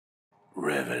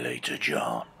Revelator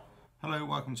John. Hello,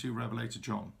 welcome to Revelator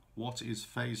John. What is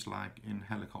phase lag in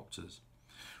helicopters?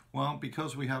 Well,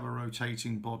 because we have a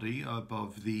rotating body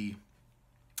above the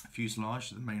fuselage,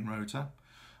 the main rotor,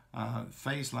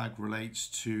 phase lag relates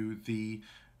to the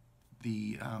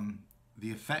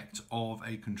effect of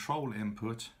a control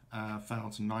input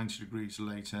felt 90 degrees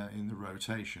later in the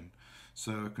rotation.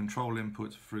 So a control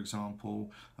input, for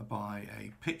example, by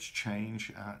a pitch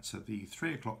change at the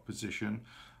 3 o'clock position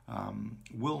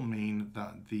will mean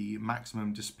that the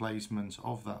maximum displacement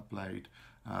of that blade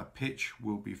pitch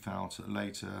will be felt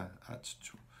later at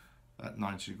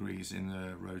 90 degrees in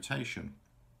the rotation.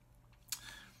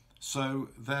 So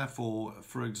therefore,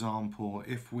 for example,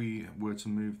 if we were to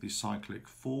move the cyclic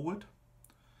forward,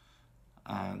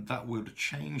 that would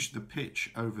change the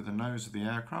pitch over the nose of the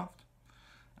aircraft,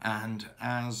 and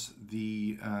as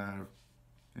the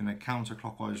in a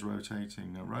counterclockwise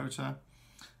rotating rotor,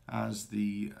 as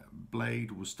the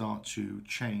blade will start to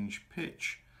change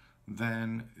pitch,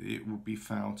 then it will be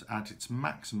felt at its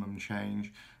maximum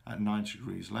change at 90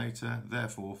 degrees later.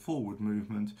 Therefore, forward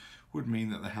movement would mean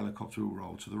that the helicopter will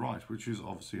roll to the right, which is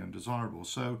obviously undesirable.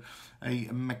 So a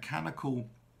mechanical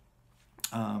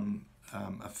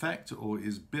effect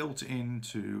is built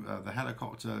into the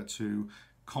helicopter to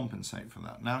compensate for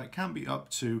that. Now, it can be up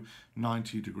to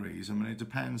 90 degrees. I mean, it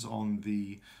depends on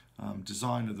the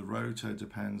design of the rotor,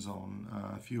 depends on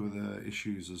a few other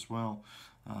issues as well.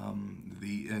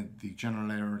 The general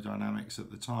aerodynamics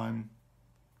at the time.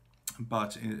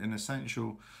 But an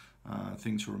essential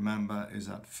thing to remember is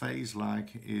that phase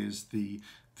lag is the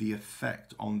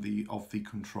effect on of the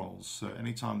controls. So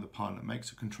anytime the pilot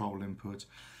makes a control input,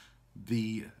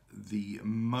 the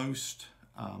most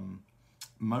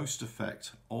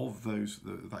effect of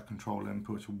that control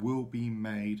input will be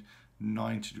made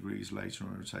 90 degrees later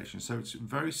in rotation. So it's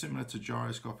very similar to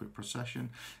gyroscopic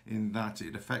precession in that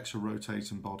it affects a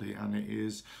rotating body, and it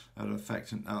is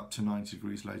affecting up to 90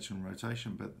 degrees later in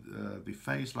rotation. But the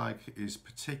phase lag is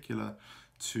particular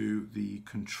to the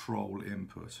control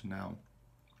input. Now,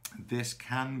 this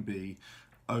can be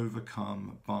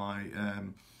overcome by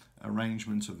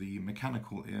arrangement of the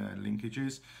mechanical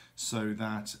linkages, so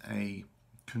that a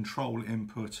control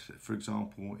input, for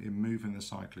example, in moving the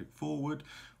cyclic forward,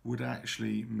 would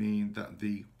actually mean that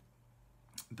the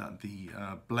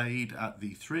blade at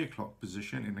the 3 o'clock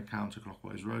position in a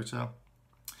counterclockwise rotor,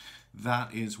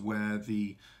 that is where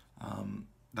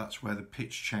that's where the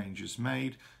pitch change is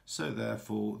made. So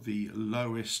therefore, the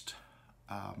lowest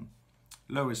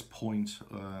point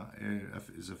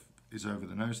is over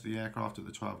the nose of the aircraft at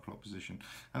the 12 o'clock position,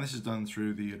 and this is done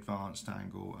through the advanced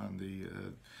angle and the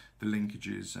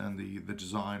linkages and the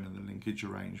design and the linkage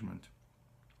arrangement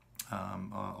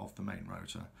of the main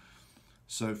rotor.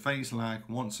 So phase lag,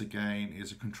 once again,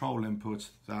 is a control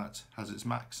input that has its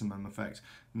maximum effect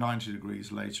 90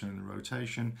 degrees later in the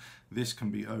rotation. This can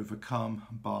be overcome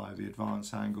by the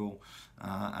advance angle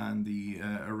and the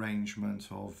arrangement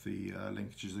of the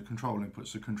linkages, the control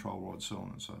inputs, the control rod, so on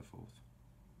and so forth.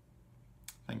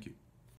 Thank you.